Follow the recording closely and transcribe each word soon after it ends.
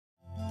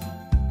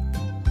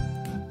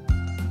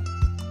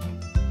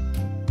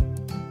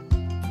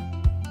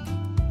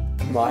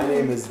My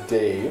name is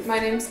Dave. My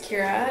name's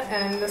Kiera,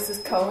 and this is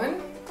Cohen.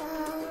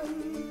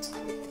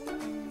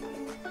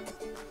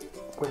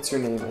 What's your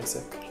name,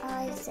 Isaac?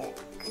 Isaac.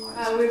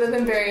 We live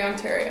in Barrie,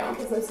 Ontario.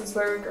 This is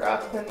where we grew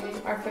up, and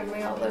our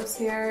family all lives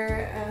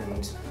here,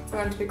 and we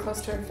wanted to be close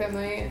to our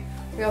family.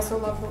 We also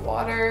love the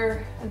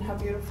water and how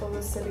beautiful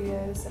the city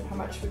is and how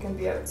much we can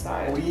be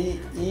outside. We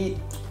eat,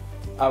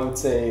 I would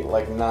say,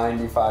 like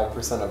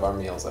 95% of our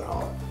meals at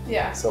home.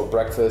 Yeah. So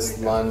breakfast,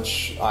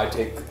 lunch, I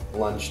take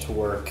lunch to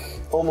work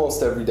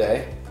almost every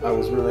day. I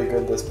was really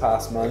good this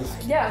past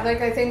month. Yeah,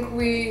 like I think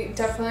we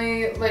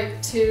definitely like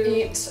to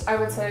eat, I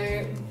would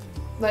say,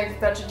 like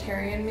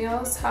vegetarian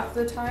meals half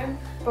the time.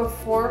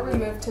 Before we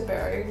moved to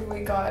Barrie,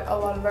 we got a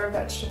lot of our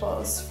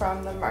vegetables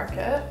from the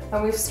market,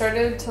 and we've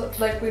started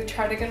to, we've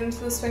tried to get into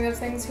the swing of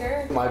things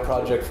here. My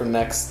project for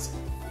next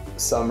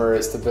summer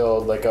is to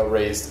build like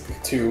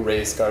two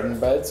raised garden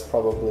beds,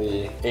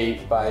 probably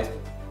 8 by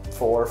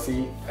 4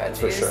 feet. Veggies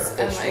for sure.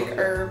 And like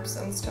herbs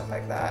and stuff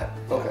like that.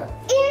 Okay.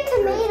 And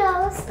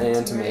tomatoes.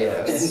 And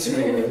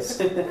tomatoes.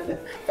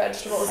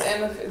 Vegetables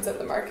and the foods at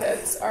the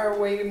markets are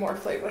way more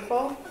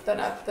flavorful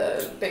than at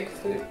the big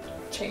food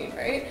chain,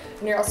 right?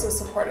 And you're also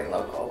supporting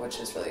local, which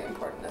is really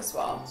important as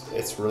well.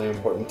 It's really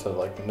important to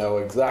like know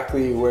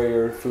exactly where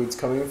your food's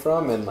coming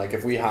from, and like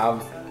if we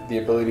have the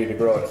ability to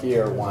grow it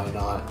here, why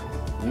not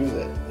use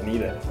it and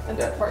eat it? And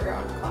support your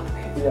own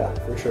economy. Yeah,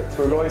 for sure.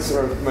 So we're going to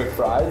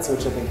McBride's,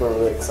 which I think we're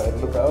really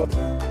excited about.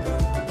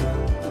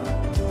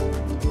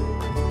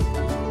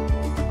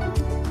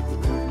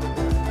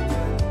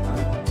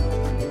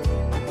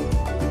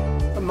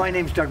 My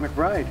name's Doug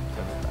McBride.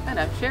 And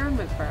I'm Sharon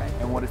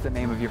McBride. And what is the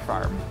name of your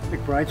farm?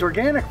 McBride's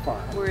Organic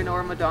Farm. We're in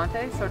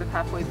Oro-Medonte, sort of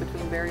halfway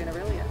between Barrie and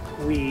Aurelia.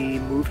 We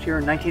moved here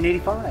in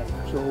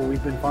 1985, so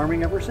we've been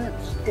farming ever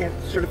since.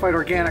 It's a certified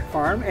organic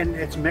farm, and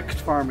it's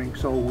mixed farming,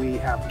 so we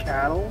have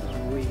cattle,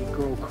 we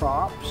grow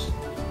crops,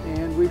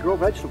 and we grow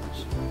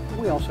vegetables.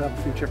 We also have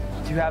a few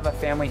chickens. Do you have a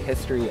family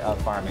history of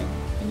farming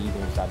in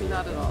either side of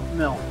Not at all.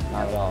 No.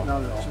 Not at all.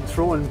 Not at all. So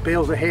throwing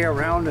bales of hay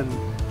around and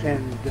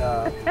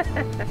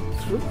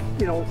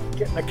you know,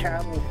 getting the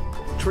cattle,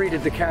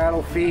 treated the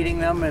cattle, feeding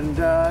them, and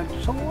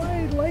so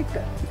I liked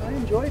it. I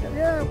enjoyed it.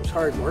 Yeah, it was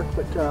hard work,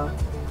 but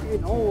you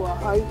know,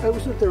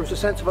 there was a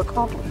sense of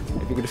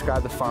accomplishment. If you could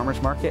describe the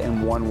farmers market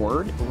in one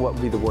word, what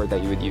would be the word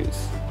that you would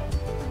use?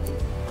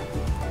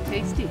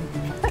 Tasty.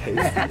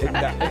 Tasty.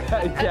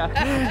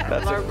 Yeah.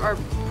 That's Our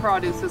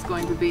produce is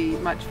going to be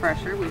much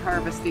fresher. We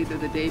harvest either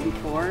the day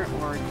before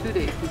or 2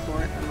 days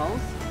before at the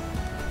most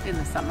in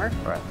the summer.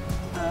 right.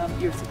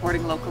 You're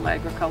supporting local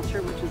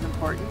agriculture, which is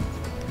important.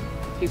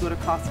 If you go to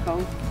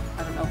Costco,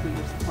 I don't know who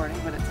you're supporting,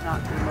 but it's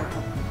not the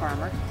local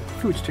farmer.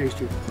 Food's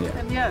tasty. Yeah.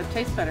 And yeah, it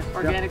tastes better.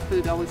 Organic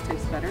food always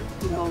tastes better.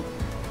 People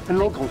And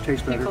local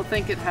tastes better. People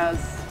think it has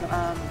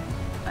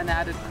an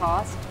added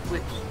cost,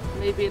 which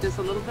maybe it is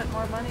a little bit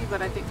more money,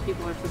 but I think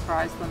people are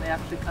surprised when they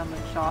actually come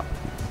and shop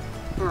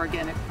for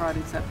organic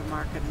produce at the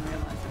market and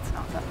realize it's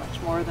not that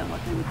much more than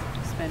what they would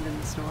spend in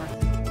the store.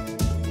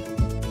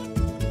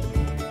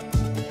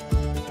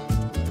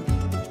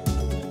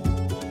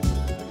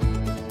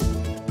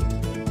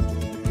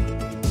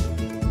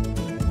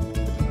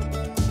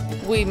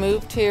 We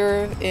moved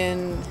here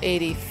in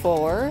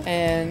 '84,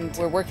 and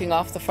we're working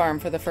off the farm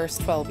for the first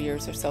 12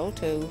 years or so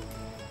to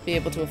be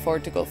able to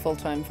afford to go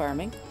full-time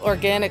farming.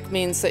 Organic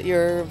means that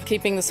you're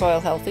keeping the soil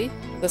healthy.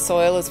 The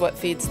soil is what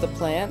feeds the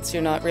plants.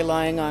 You're not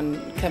relying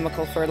on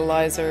chemical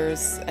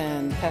fertilizers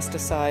and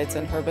pesticides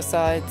and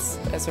herbicides.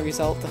 As a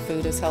result, the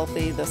food is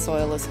healthy, the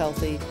soil is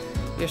healthy,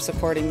 you're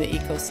supporting the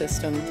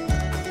ecosystem.